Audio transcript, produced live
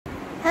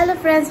Hello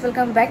friends,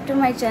 welcome back to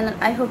my channel.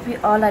 I hope you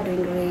all are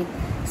doing great.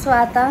 So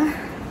आता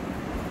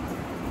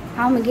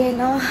हांव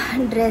गेलो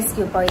dress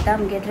घेवपाक वयता,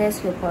 आमगे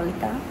ड्रेस घेवपाक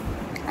वयता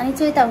आनी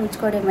चोयता हुंच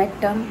कडेन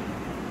मेळटा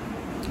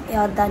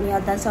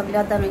योद्दान सगळे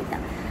योद्दान वयता.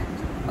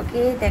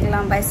 ओके तेका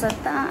लागून भायर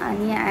सरता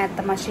आनी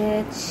आतां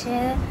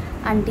मातशें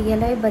आंटी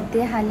गेलोय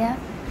बर्थडे हाल्या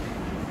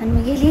आनी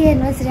म्हगेली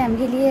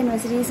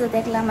एनिवर्सरी सो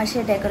तेका लागून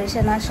मातशें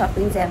डेकोरेशना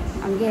शॉपिंग जाय.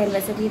 आमगे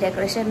एनिवर्सरी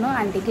डेकोरेशन न्हू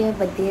आंटीगे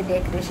बर्थडे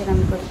डेकोरेशन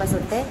आमी करपा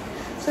सोदताय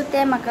सो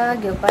ते म्हाका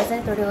घेवपाक जाय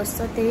थोड्यो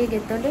वस्तू तेवूय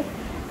घेतली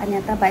आनी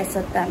आतां भायर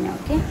सरता आमी.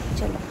 ओके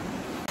चलो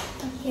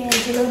ओके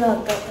चलो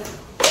रावता.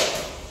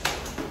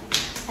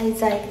 आयज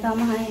जायत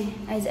काम आहाय,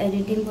 आयज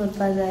एडिटींग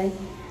करपा जाय,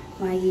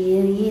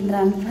 मागीर येन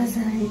रांदपा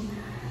जाय,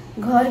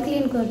 घर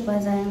क्लीन करपा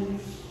जाय,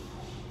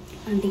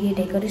 आंटीगे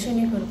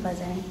डेकोरेशनूय करपा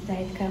जाय,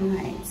 जायत काम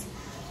आहा आयज.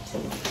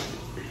 चलो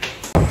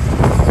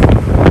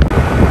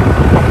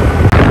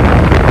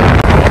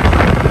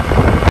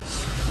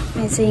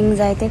अशें हिंग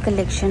जायते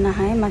कलेक्शन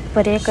आहाय, म्हाका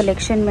बरें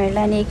कलेक्शन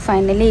मेळ्ळां आनी एक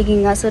फायनली एक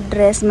हिंगासो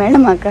ड्रेस मेळ्ळो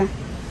म्हाका.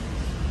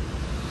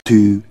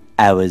 2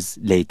 hours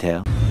later.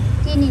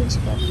 3 इंच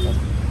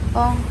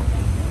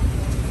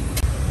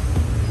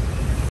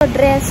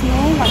ड्रेस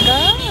न्हू म्हाका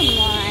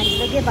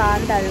आंटीगे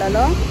भावान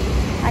धाडलेलो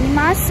आनी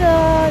मातसो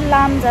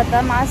लांब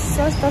जाता,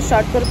 मातसो तो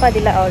शॉर्ट करपा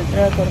दिला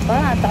ऑल्टर करपा.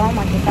 आतां हांव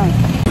मागयता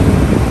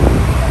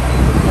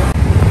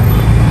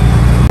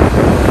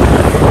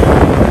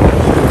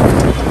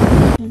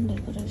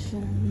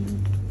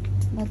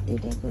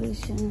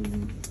decoration.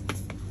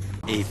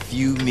 A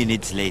few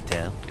minutes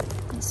later.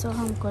 सो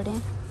हमकडे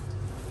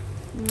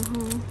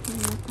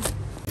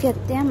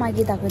घेते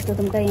मागीर दाखयता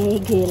तुमकां.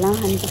 हें घेयलां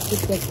आनी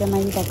कितें घेतलें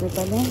मागीर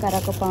दाखयतलें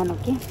घराको पावन.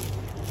 ओके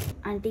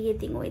आंटीगे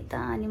थिंग वयता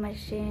आनी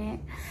मातशें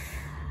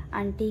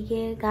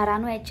आंटीगे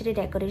घरानू एक्चुली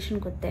डेकोरेशन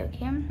कोत्ताय.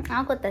 ओके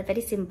हांव कोत्ता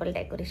वेरी सिंपल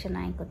डेकोरेशन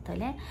हांवें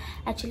कोत्तलें.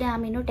 एक्चुली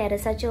आमी न्हू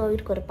टेरेसाचेर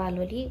वयर करपा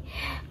आसलोली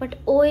बट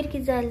वयर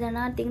कितें जालें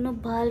जाणा थिंग न्हू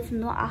बल्ब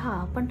न्हू आहा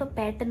पण तो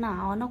पेटना.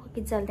 हांव नको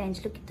कितें जालें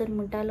तेंचलो कितें तरी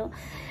म्हणटालो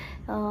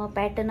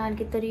पेटना आनी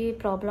कितें तरी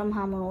प्रॉब्लम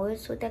आहा म्हणून वयर.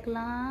 सो तेका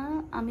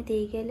लागून आमी ते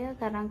गेले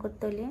घरान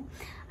कोत्तली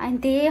आनी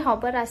ते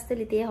खबर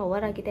आसतली ते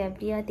खबर आहा कितें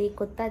एवरी इयर ते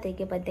कोत्ता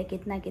तेगे बड्डे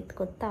कितें ना कितें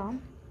कोत्ता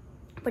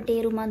बट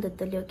ते रुमान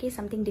दवरतली. Okay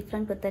something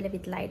different कोत्तले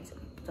with lights.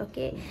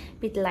 Okay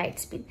with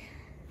lights been.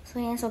 सो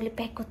हें सगळें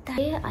पॅक कोत्ता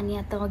आनी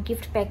आतां हांव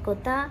गिफ्ट पॅक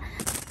कोत्ता.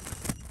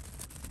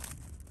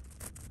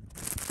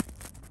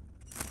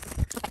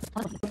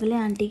 सगळे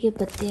आंटीगे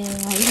बर्थडे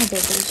हाडलें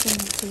डेकोरेशन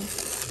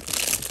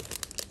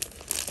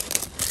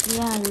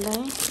हें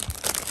हाडलें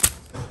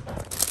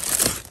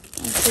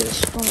फिश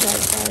पण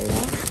घालपा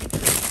हाडलें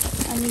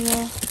आनी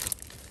हें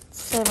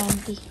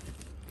 70.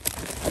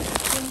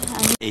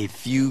 A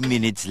few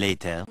minutes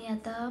later.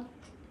 आतां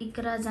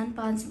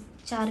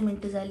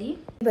 11:04 जाली.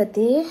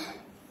 बर्थडे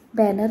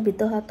बॅनर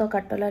भितर आहा तो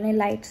काडटलो आनी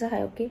लायट्स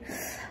आहाय. ओके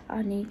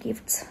आनी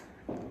गिफ्ट्स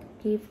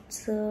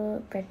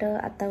बेटर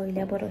आतां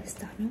वयल्या बरो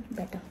दिसता न्हू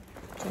बेटर.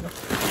 चलो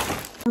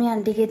आमी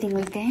आंटीगे थिंग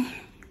वयताय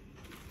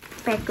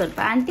पॅक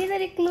करपा. आंटी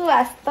तरी क्लू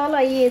आसतलो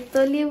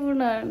येतली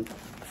म्हणून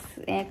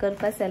हें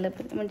करपा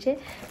सेलिब्रेट म्हणजे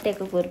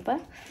डेको करपा.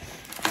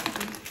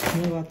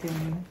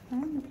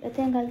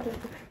 तें घाल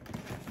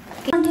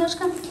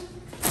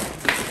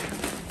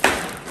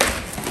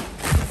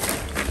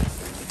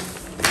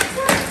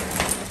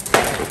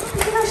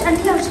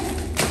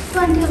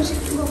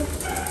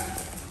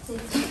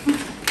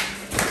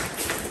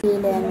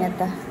येयले आमी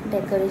आतां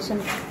डेकोरेशन.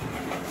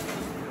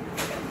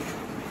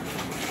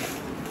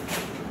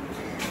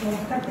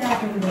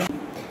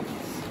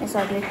 हे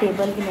सगळे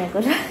टेबल बीन हें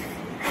करून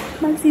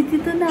म्हाका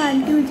सिटीतून ना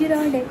आंटी उजी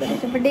रावन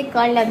डेकोरेशन बट एक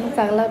काडल्या न्हू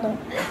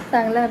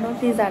चांगला न्हू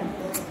ती जाण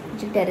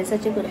म्हणजे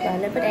टेरेसाचेर करपा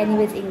आहलें बट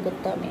एनीवेज हिंग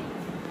करता आमी.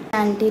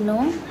 आंटी न्हू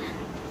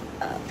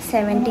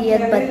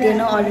 70th बर्थडे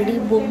न्हू already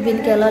book been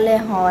केलोलें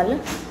hall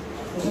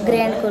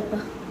grand करपा.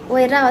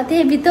 वयर राव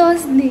ते भितर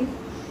वच न्ही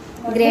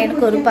ग्रँड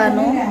करपा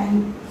न्हू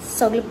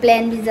सगळो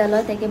प्लॅन बी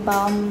जालो. तेगे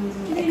भाव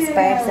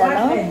एक्सपायर्ड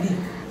जालो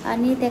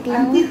आनी तेका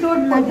लागून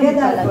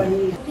नाका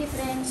लागली. ओके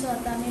फ्रेंड्स सो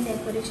आतां आमी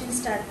डेकोरेशन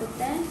स्टार्ट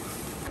कोत्ताय.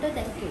 तेका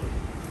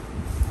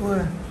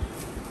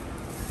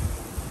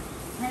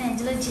आनी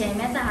हेंचेलो झेम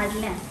येता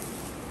हाडल्या.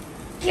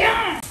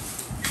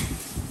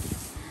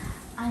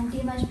 आंटी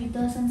मातशें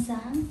भितर वचून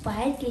सांग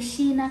भायर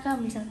केशी नाका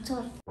म्हूण सांग.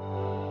 चल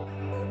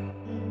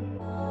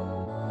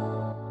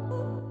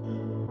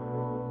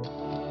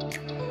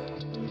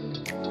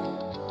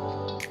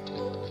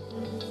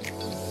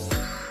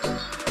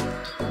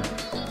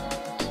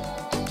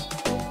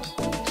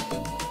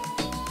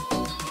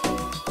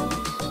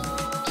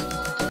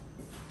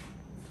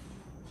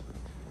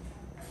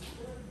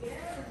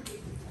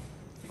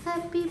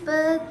Happy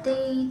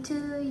birthday to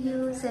you,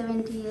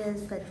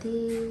 70th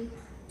birthday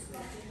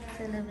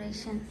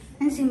celebration.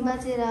 And Simba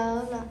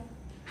Chiraola.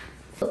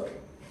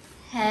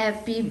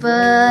 Happy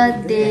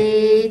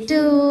birthday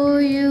to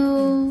you.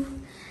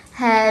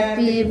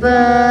 Happy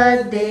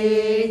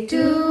birthday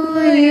to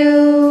you.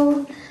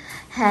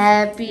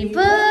 Happy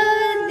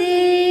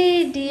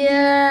birthday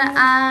dear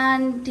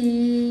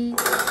auntie.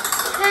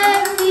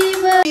 Happy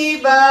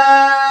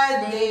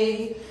birthday.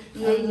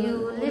 Yeah, you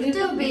live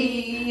to be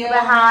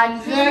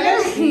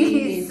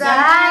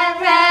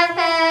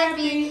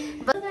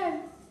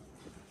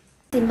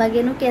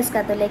सिंबागेनू case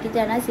कातले की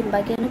जाणा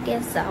सिंबागेनू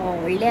केस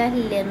व्हडले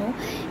आहले न्हू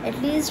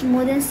at least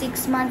more than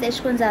 6 months एश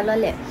कोन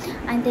जालोले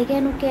आनी तेगे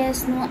न्हू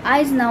case न्हू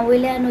आयज ना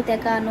वयल्या न्हू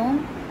तेका न्हू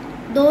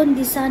 2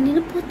 दिसांनी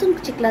न्हू परतून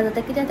चिकला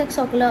जाता कित्याक तेका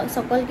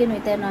सकल घेवन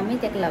वयताय न्हू आमी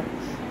तेका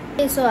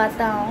लागून सो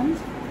आतां हांव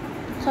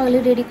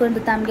सगळें रेडी करून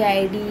दवरता आमगे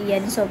आयडी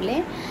आनी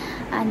सगळें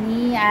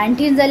आनी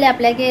आंटीन जाल्यार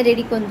आपल्यागे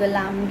रेडी करून दवरला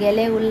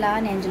आमगेले उरला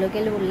आनी एंजलो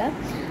गेले उरला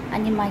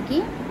आनी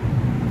मागीर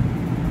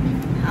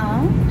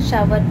हांव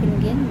शावर बीन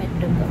घेवन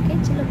मेट्टोक ओके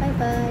चलो bye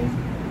bye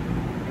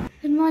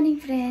good morning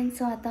friends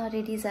so आतां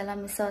रेडी जाला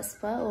मिसो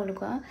वचपा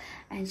ओळखा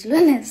एंजलो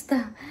न्हेसता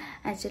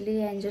एक्चुअली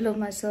एंजलो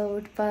मातसो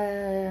उठपा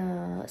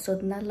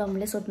सोदनासलो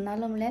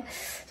म्हणलें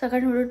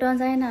सकाळीं उठोवं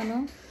जायना न्हू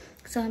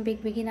सो हांव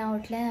बेगीन हांव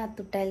उठलें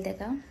आतां उठटायलें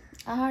तेका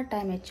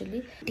time actually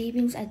T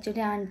been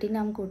actually आंटीन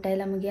आमकां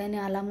उठयला मगे आनी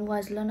अलार्म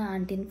वाजलो ना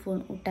आंटीन फोन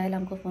उठयला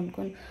आमकां फोन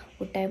करून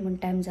उठटाय म्हूण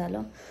टायम जाल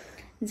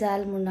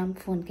म्हणून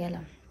आमकां फोन केला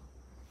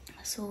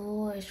सो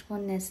अशें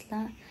करून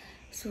न्हेसला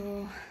सो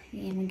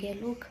हे मगे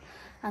लूक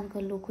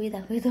आमकां लूकूय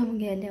दाखयता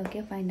मगेले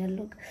ओके फायनल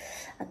लूक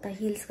आतां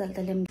हिल्स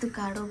घालतले तूं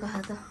काडू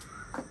आतां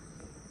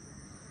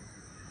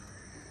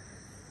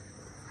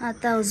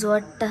आतां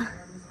उजवाडटा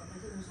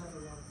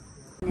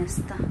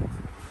न्हेसता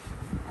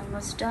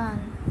almost done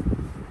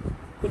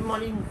Good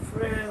morning,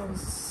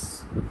 friends.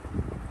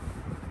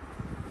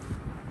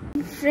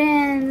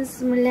 Friends,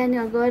 मुल्ल्यानी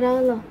अगो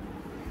रावलो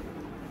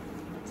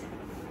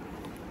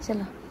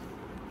चलो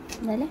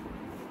जाले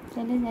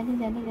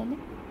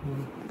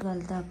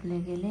घालता आपले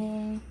गेले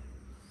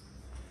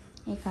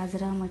एक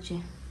आजरामाचे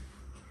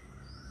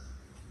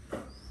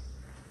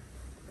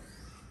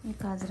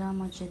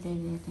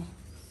तेगे ते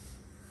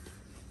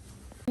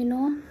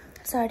नो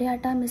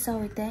 8:30 मिसा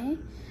वयताय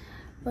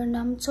पण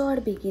आम चड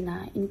बेगीना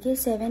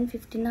इनकेस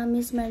 7:15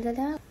 मिस मेळ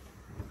जाल्यार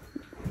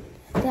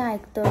ते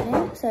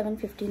आयकतले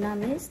 7:15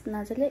 मिस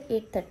नाजाल्यार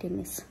 8:30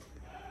 मिस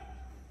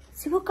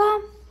सी कम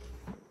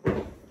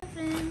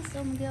फ्रेंड्स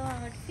समगे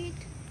आउटफिट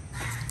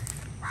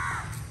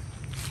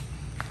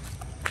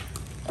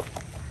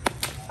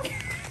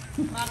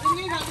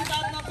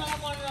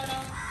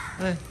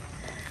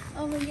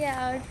मगे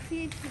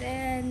outfit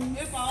friends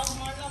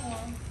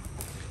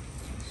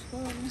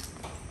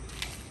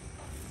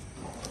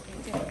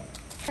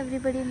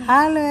everybody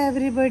hello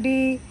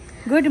everybody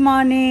good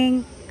morning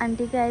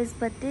auntie guys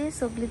birthday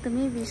सगळी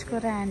तुम्ही विश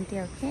करा आंटी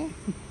ओके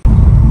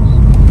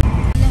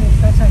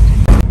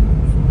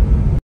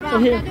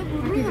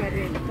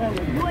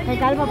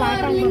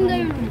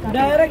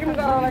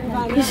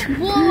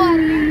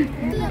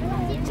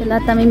चला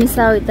आता मी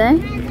मिसा होता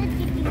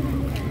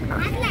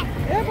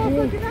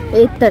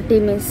 8:30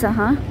 मिस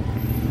हा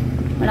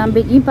पण आम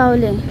बेगीन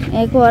पावले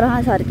 1 वर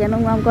हा सारखे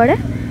न्हू आमकडे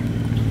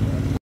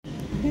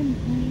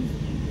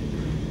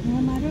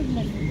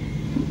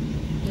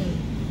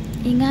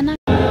इंगाना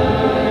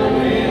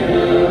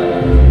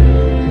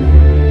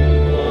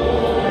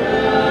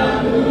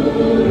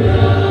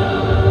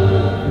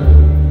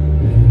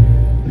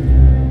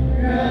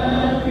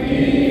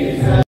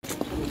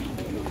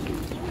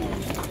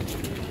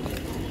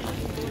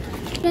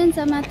फ्रेंड्स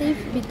आमी आतां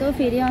भितर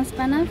फेरये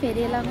वचपाना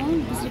फेरये लागून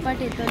दुसरी पाट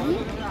येतली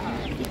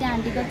कितें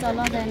आंटीको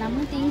चलो जायना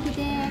म्हणून तीं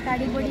कितें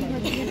काडी बडी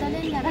घेतले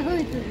घरा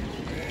वयतली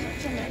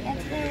चलो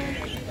लेट्स गो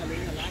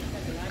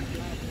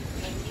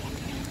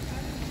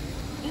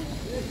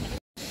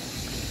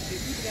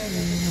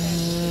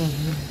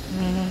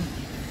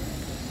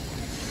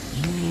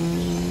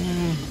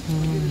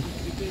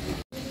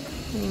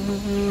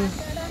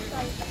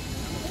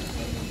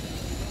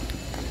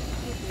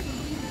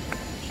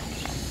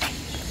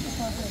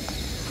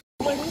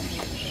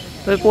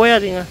왜 꼬야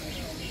되냐?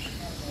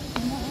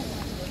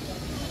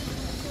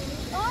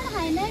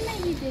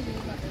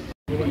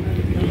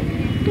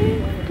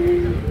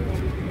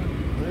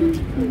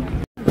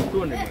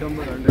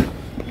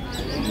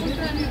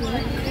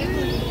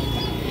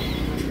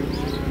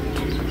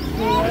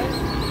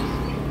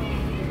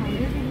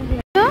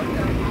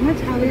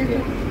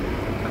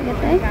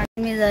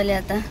 मी झाली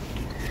आता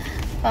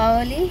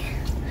पावली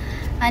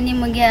आणि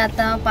मग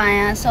आता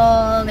पाया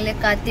सगळे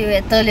काती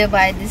येतले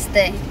पाय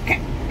दिसतंय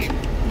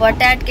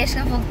बटाट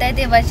केशें फुगताय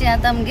ते भाशेन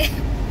आता मगे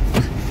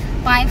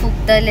पाय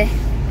फुगतले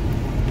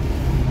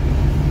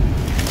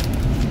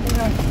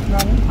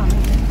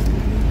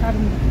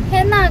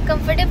हे ना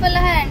कम्फर्टेबल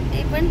आहे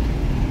आंटी पण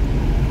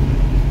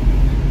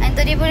आणि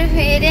तरी बरी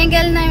हेरें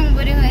गेल नाही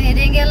बरी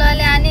हेरें गेलो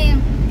आले आणि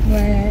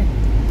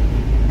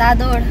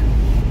दादोड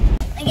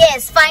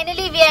yes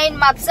finally we are in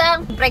Mapsa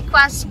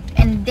breakfast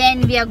and then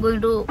we are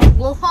going to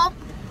go home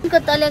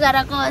कतले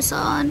घरा को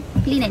असन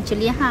क्लीन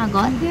एक्चुअली हा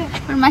गॉन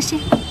पण मातशे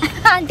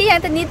आंटी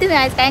आता न्ही तुमी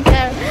आयज कांय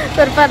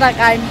करपा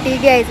नाका आंटी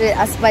घ्यायचे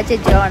आसपाचे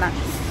जेवणा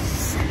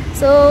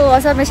सो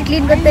असो मातशें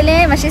क्लीन करतले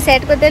मातशें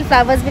सेट करतले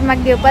फ्लावर्स बी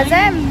म्हाका घेवपा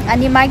जाय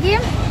आनी मागीर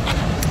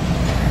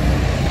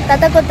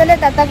ताता करतले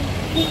ताता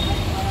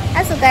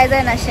आसूं कांय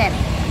जायना अशें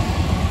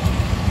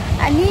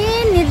आनी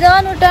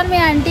न्हिदोन उठोन मी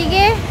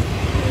आंटीगे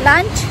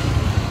लंच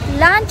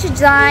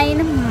जायन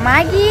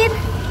मागीर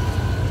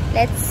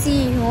लेट्स सी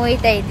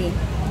वयता ती.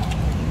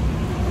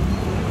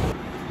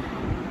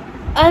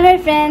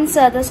 ऑलराइट फ्रेंड्स,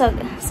 आता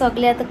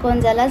सगळे आता कोण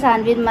जाला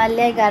सानबीन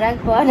मारले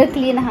घराक बरं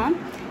क्लीन आहा.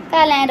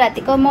 काल हांवें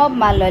रातीको मॉप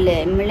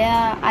मारलोले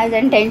म्हळ्यार आयज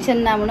आनी टेंशन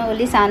ना म्हणून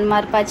ओली सान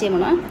मारपाची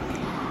म्हणून.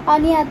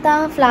 आनी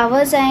आतां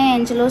फ्लावर्स हांवें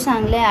एंजलो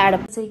सांगले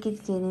हाडपाचो.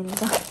 कितें केलें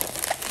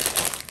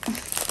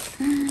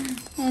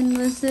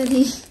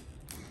एनिवर्सरी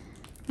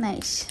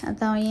नायस.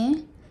 आतां हें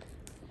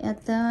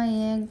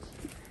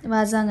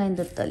वाजांक हांवें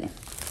दवरतलें.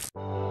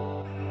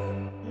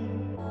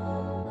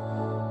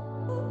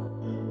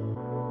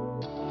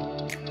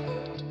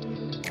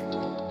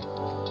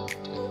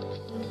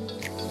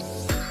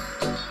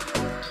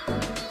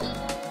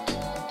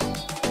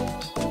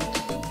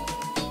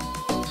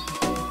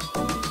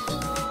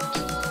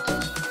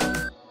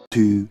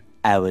 Two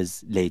hours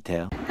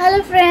later. Hello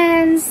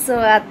friends, सो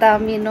आतां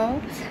आमी न्हू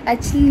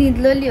एक्चुअली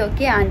न्हिदलोली.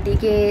 ओके,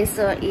 आंटीके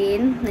सो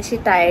येन अशी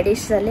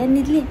टायर्डिश जाली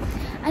न्हिदली.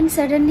 आनी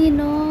सडनली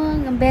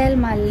न्हू बेल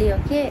मारली.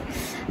 ओके,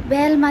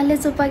 बेल मारले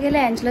चोवपाक गेले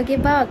एंजलो गे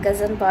बा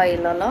कजन पाव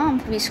येयलोलो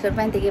विश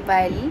करपाक तेगे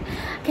पायली.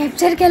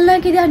 कॅप्चर केल्लो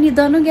कित्याक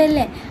न्हिदोनू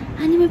गेले.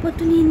 आनी मागीर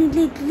परतून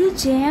न्हिदली इतली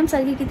जॅम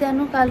सारकी. कित्याक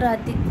न्हू काल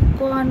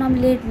रातीको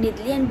आमी लेट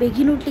न्हिदली आनी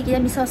बेगीन उठली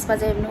कित्याक मिस वचपा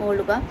जाय म्हणून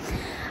ओल्ड.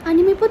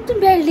 आनी मागीर परतून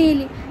बेल्ट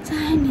येयली. सो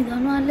हांवें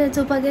न्हिदोन मारलें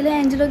चोवपाक गेलें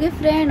एंजलोगे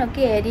फ्रेंड.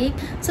 Okay, Eric.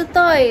 सो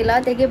तो येयला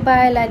तेगे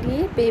बायल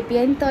आनी बेबी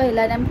आनी तो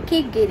येयला आनी आमी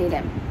केक घेवन येयले.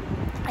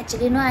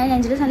 एक्चुअली न्हू हांवें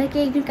एंजलो सांगलें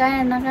केक बी कांय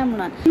हाडनाका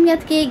म्हणून. आमी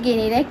आतां केक घेवन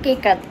येयले.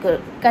 केक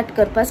कट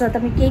करपा. सो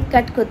आतां आमी केक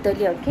कट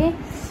करतली. ओके,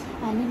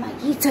 आनी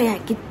मागीर चोया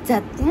कितें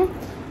जाता तें.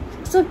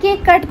 सो केक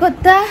कट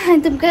करता आनी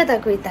तुमकां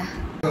दाखयता.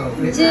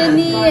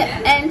 जेनी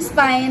एंड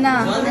स्पायना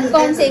आनी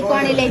कोण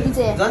कोण येयले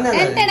तिचे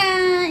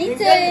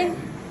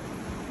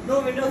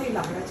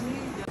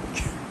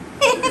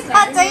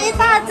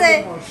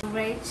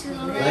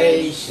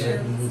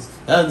Congratulations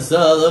and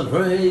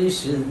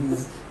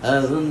celebrations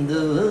and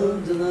the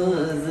world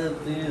as it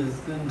feels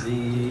can be.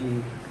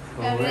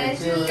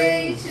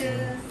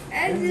 Congratulations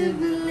and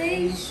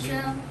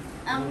jubilation.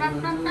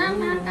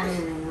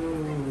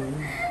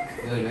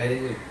 Good, very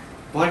good.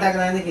 Contact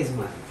कराने किस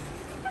मार?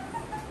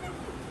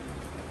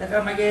 त्याका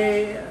मागे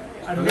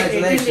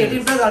 18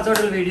 प्लस आचो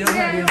व्हिडिओ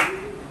मागे.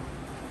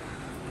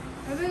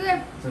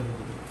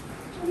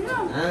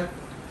 हाँ?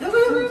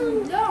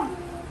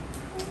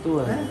 तू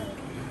है?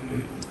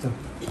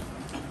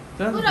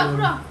 पूरा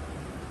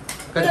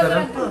कट करा.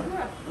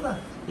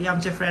 ही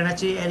आमच्या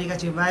फ्रेंडाची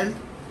एरिकाची बायल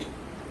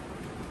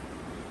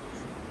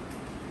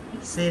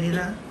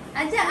सेरीना.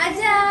 आजा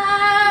आजा.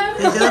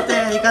 त्याच्यात ते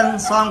एरिकान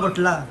सॉन्ग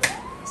उठला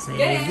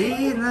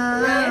सेरीना.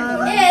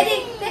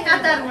 एरिक ते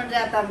कातार म्हणले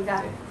आता आमका.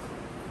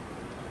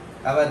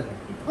 आवाज.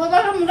 बाबा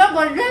मुंगा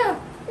बर्थडे.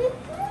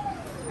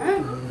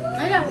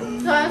 आया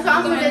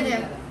सॉन्ग म्हणले ते.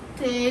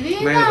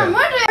 सेरीना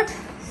मरे.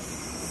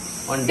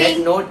 On that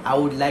note, I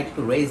would like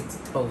to raise the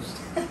toast.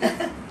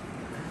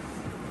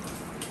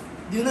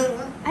 You know?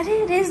 अरे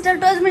रेस द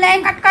टोस्ट मिला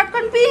कट कट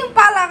कन पी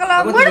पा लागला.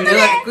 आपण गुड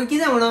व्हिडिओ कोण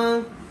किती म्हणा?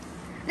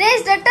 Race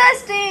the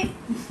toast.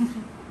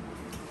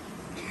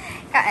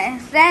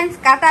 फ्रेंड्स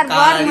कातार बर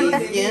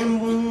म्हणतात.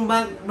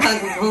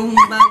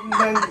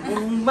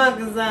 बूम बग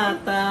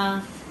जाता.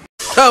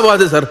 क्या बात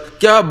है सर,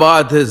 क्या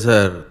बात है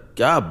सर,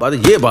 क्या बात,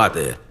 ये बात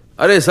है.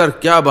 अरे सर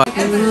क्या बात.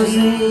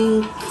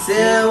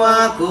 सेवा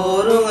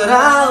करूंक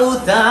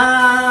रावता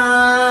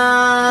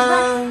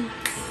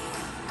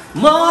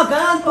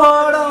मोगान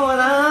पडोन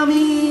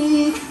आमी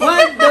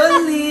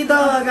वाडली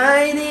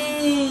दोगांयनी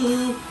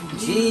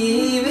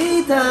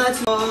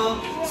जिविताचो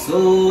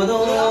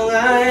सोदूंक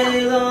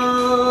आयलो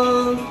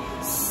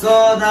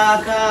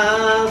सोदाका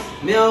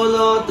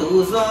मेवलो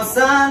तुजो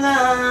सांगा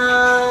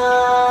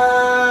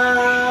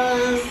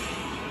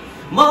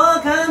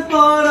मोगान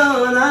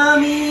पडोन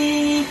आमी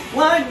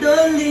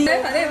वाडली.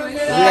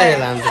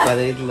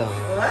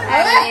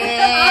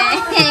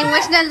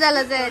 इमोशनल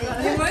झालं तरी.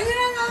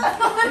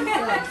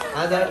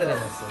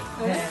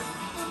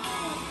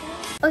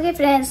 ओके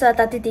फ्रेंड्स,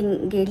 आता ती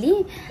गेली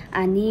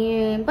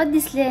आनी बरें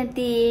दिसलें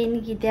ती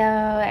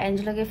कित्याक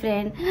एंजलोगे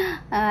फ्रेंड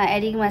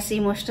एरीक मातसो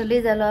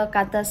इमोशनली जालो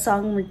कातार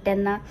सॉंग म्हणटा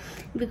तेन्ना.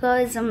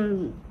 बिकॉज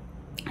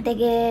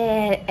तेगे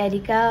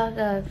एरिका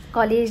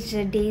कॉलेज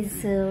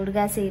डेज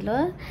उडगास येयलो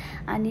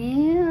आनी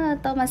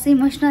तो मातसो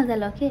इमोशनल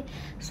जालो. ओके,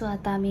 सो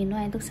आतां आमी न्हू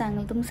हांवें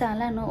तुमकां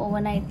सांगलां न्हू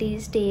ओवरनायटी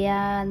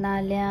स्टेया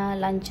नाल्यार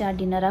लंचा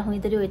डिनरा खंय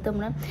तरी वयता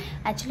म्हणून.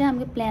 एक्चुली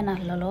आमगे प्लॅन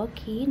आसलेलो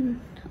की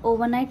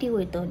ओवरनायटी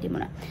वयतली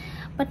म्हणून.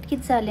 बट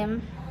कितें जालें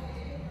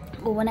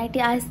ओवरनायटी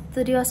आयज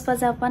तरी वचपा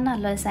जावपा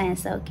नासलो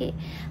सायन्सा. ओके,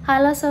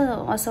 हाल असो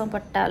वचों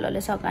पडटा आसलोलें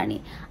सकाळीं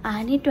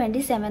आनी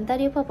 27थार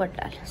येवपा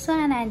पडटालें. सो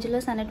हांवें एंजलो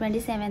सांगलें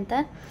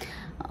 27थार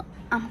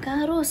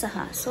आमकां रोस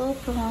आहा. सो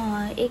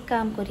एक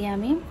काम करया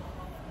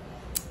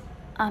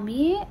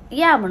आमी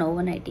या म्हणून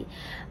ओवरनायटी.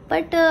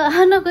 बट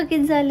हांव नको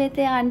कितें जालें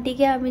तें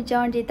आंटीके आमी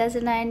जेवण दिता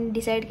आसतना हांवें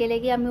डिसायड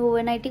केलें की आमी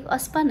ओवरनायटीक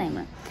वचपा नाय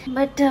म्हणून.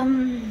 बट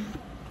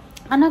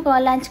हांव नको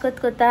लंच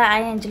करता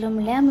हांवें एंजलो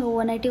म्हणलें आमी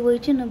ओवरनायटी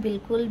वयची न्हू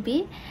बिलकूल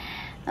बी.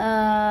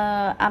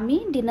 आमी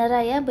डिनरा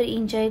या बरी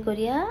एन्जॉय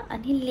करूया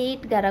आणि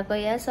लेट घराक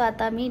या. सो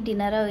आता आमी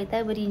डिनरा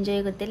वयता बरी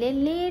एन्जॉय करतले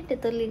लेट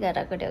येतली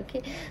घरा कडेन. ओके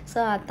सो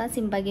आता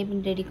सिंपागे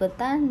बीन रेडी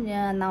करता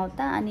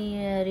न्हावता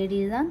आणि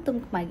रेडी जावन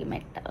तुमकां मागीर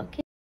मेळटा.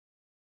 ओके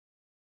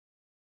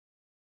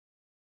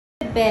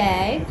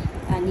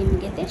बॅग आणि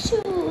मगे ते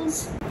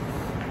शूज.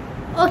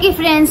 ओके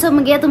फ्रेंड्स सो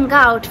मगे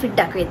तुमकां आउटफिट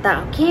दाखयता.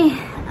 ओके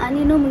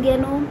आणि न्हू मगे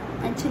न्हू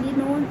एक्चुली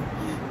न्हू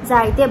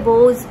जायते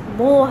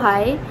बोव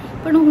हाय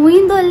पण हुंय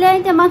दवरले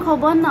ते म्हाका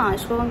खबर ना.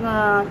 अशें करून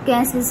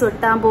केंस बी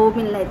सोडटा बोव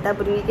बीन लायता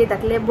भुरगीं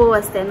धाकले बोव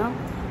आसता न्हू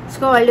अशें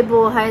करून व्हडले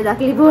बोव हाय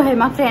धाकली बोव हाय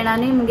म्हाका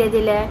फ्रेंडांनी मुगे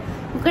दिले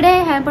उकडे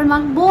हाय पण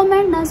म्हाका बोव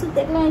मेळना सो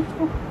तेका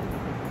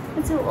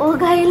ओ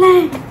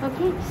घायलाय.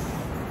 ओके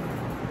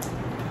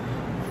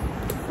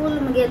फूल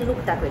मुगे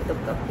लूक दाखयता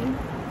तुका.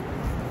 ओके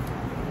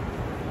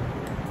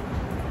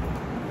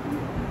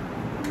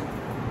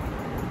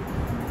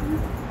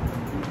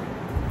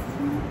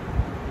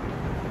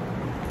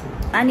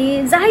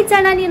आणि जायत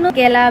जाणांनी न्हू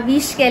केला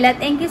विश केला.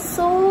 Thank you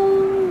so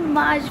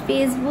much.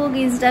 Facebook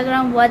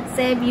Instagram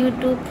WhatsApp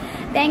YouTube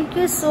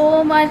thank you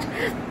so much.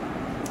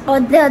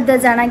 अर्धे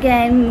जाणांक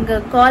हांवें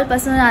कॉल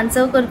पासून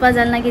आन्सर करपा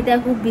जालें ना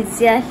कित्याक खूब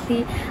बिजी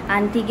आसली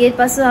आनी तिगेर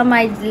पासून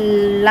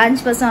मागीर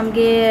लंच पासून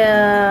आमगे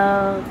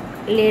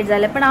लेट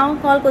जालें पण हांव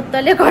कॉल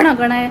करतलें कोणा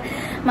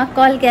म्हाका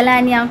कॉल केला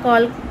आनी हांव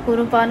कॉल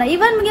करूं पावना.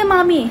 इवन मुगे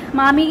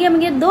मामीगे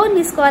मुगे 2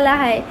 मिस कॉल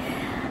आहाय.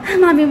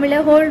 मामी म्हणले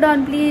होल्ड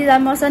ऑन प्लीज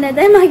आमी वचोन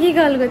येताय मागीर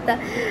कॉल करता.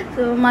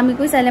 सो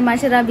मामीकूय सांगलें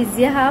मातशें राव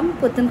बिजी आहा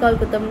पोतून कॉल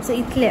करता म्हणून. सो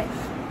इतलें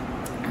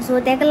सो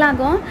तेका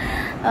लागून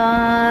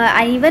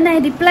इवन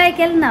हांवें रिप्लाय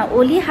केलें ना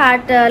ओली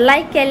हार्ट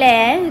लायक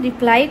केलें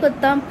रिप्लाय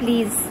करता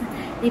प्लीज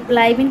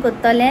रिप्लाय बीन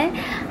करतलें.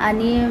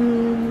 आनी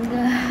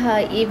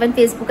इवन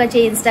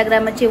फेसबुकाचे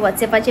इंस्टाग्रामाचे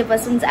व्हॉट्सएपाचे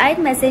पासून जायत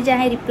मेसेज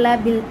हांवें रिप्लाय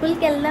बिलकुल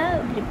केला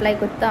रिप्लाय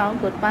करता हांव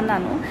करपाना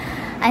न्हू.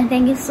 आनी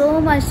थँक्यू सो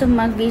मच तुमी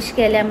म्हाका विश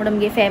केल्या म्हणून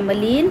मुगे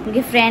फॅमिलीन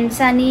मुगे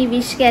फ्रेंड्सांनी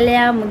विश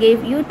केल्या मुगे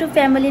यूट्यूब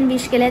फॅमिलीन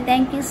विश केल्या.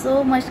 थँक्यू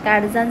सो मच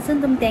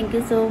काळजानसून तुमी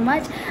थँक्यू सो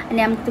मच.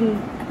 आनी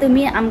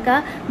तुमी आमकां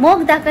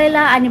मोग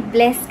दाखयला आनी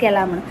ब्लेस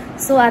केला म्हणून.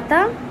 सो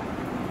आतां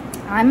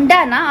आय एम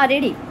डन ना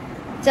ऑलरेडी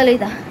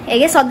चलयता.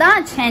 हेगे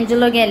सदांच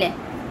एंजलो गेले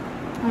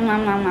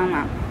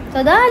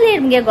सदां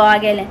लेट मुगे गोवा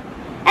गेले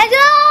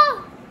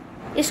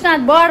एंजलो इश्क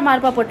करून बोर्ड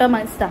मारपा पडटा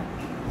म्हाका दिसता.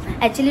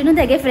 एक्चुअली न्हू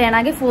तेगे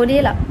फ्रेंडागे फोन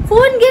येयला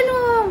फोन घे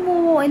न्हू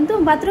तू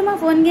बाथरूमाक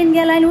फोन घेवन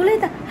गेला आनी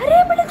उलयता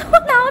अरे म्हणलें तूं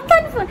नावता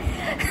न्ही फोन.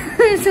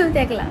 सो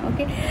तेका लागून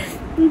ओके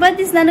बरें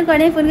दिसना न्हू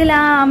कोणें फोन केला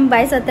आमी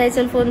भायर सरताय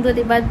चल फोन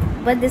कर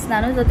बरें दिसना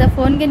न्हू. सो ते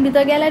फोन घेवन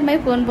भितर गेला आनी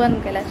मागीर फोन बंद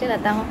केला. चल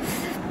आतां हांव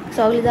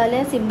सगळें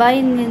जालें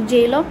सिंबाईन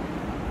जेयलो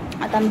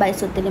आतां आमी भायर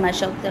सरतलीं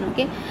मातशें वखदान.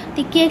 ओके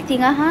ती केक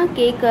थिंगा आहा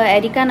केक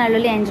एरिकान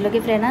हाडलेली एंजलोगे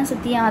फ्रेंडान सो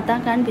ती हांव आतां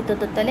काडून भितर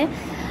दवरतलें.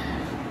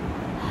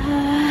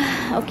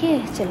 ओके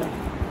चलो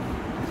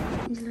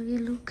एंजलोगे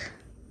लूक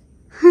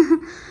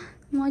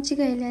मोची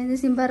गायले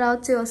सिंपा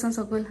रावचे वचोन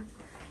सकयल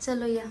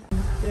चलो या.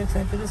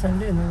 सॅटर्डे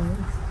संडे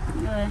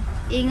हय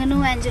हिंग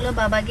न्हू एंजलो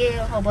बाबागे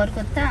खबर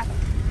करता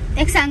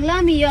ताका सांगलो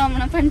आमी यो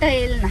म्हणून पण तो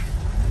येयल ना.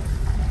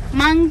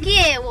 मंकी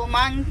है वो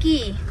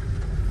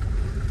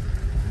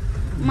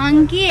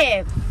मंकी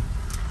है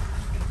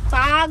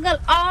पागल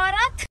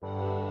औरत.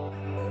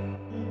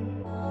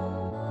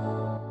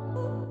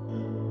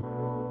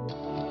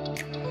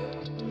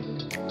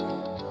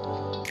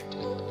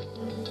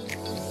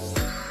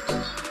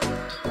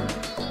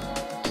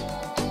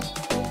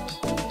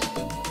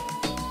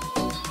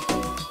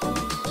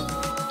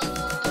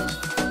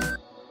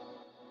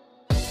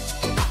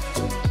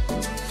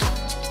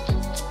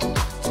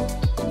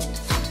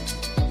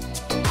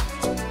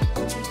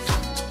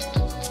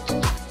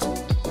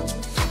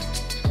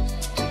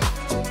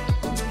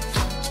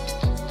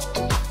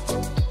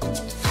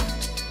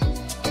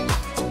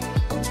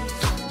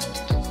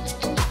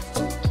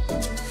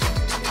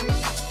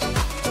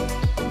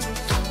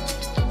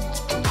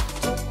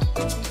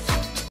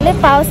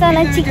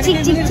 पावसाला चिक चिक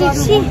चिक चिक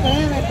चिक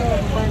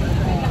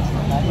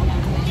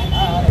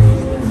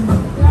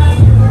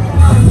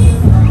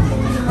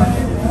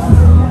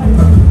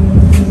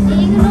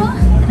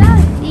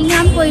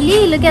आमी पयलीं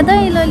येयलो केदो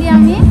येयलोली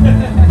आमी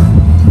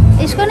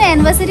एश कोन्न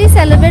एनिवर्सरी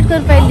सेलिब्रेट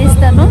करपा येयल्ली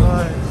दिसता न्हू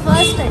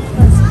first time.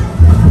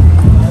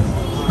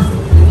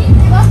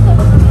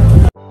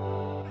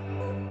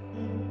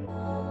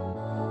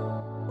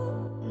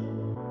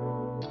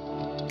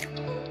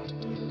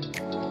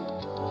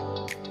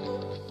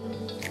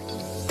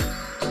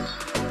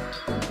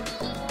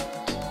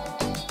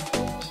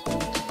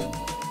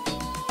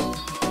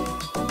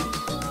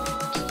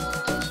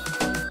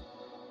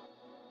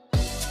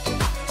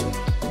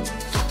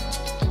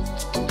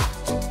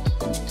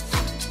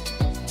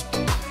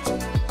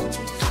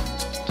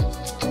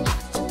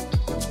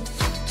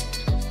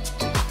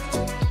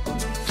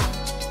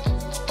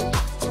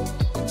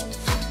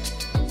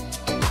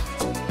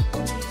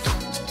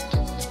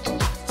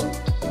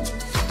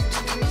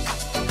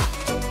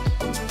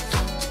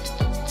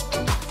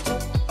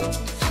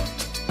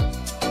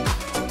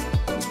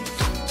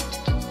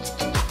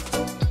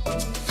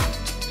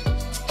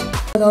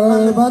 Hello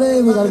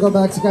everybody, we gotta go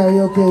back to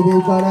karaoke.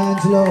 We've got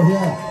Angelo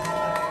here.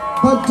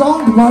 But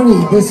don't worry,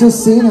 this is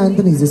St.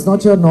 Anthony's. It's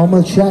not your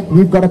normal shack.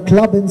 We've got a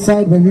club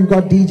inside where we've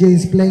got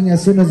DJs playing.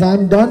 As soon as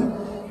I'm done,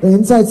 the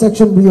inside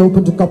section will be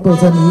open to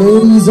couples and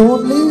ladies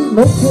only,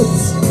 no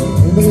kids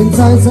in the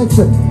inside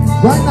section.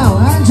 Right now,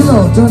 Angelo,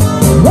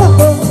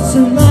 welcome to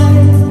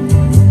life.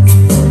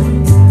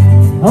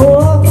 I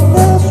walk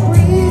the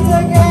streets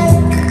again.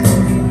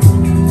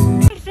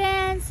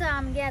 Friends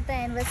आमगे आता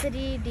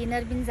anniversary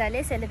dinner been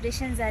जाले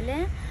celebration जाले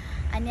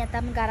आणि आता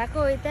आमी घराक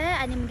वयता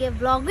आणि मगे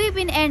व्लॉगूय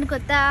बीन एंड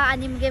करता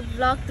आणि मगे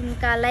व्लॉग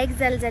तुमकां लायक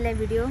जाले जाल्यार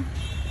व्हिडिओ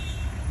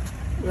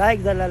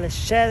लाइक जाल्यार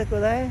शेअर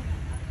कराय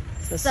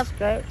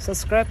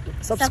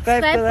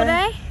सब्सक्राइब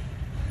कराय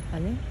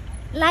आणि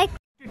लाइक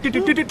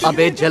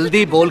अबे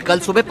जल्दी बोल, कल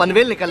सुबह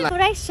पनवेल निकलना।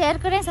 कराय शेअर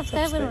कराय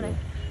सब्सक्राइब कराय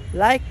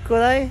लाइक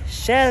कराय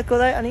शेअर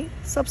कराय आणि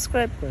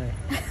सब्सक्राइब कराय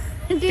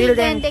till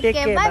then take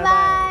care bye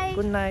bye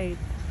good night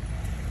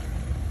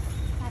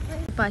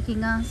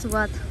पार्किंगा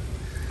सुवात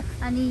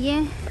आणि ये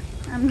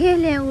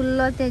आमगेले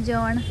उरलो ते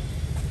जेवण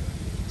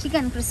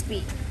चिकन क्रिस्पी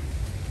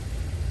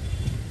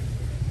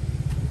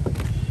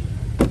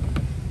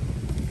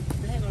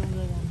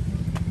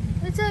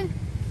चल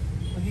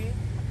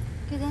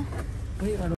कितें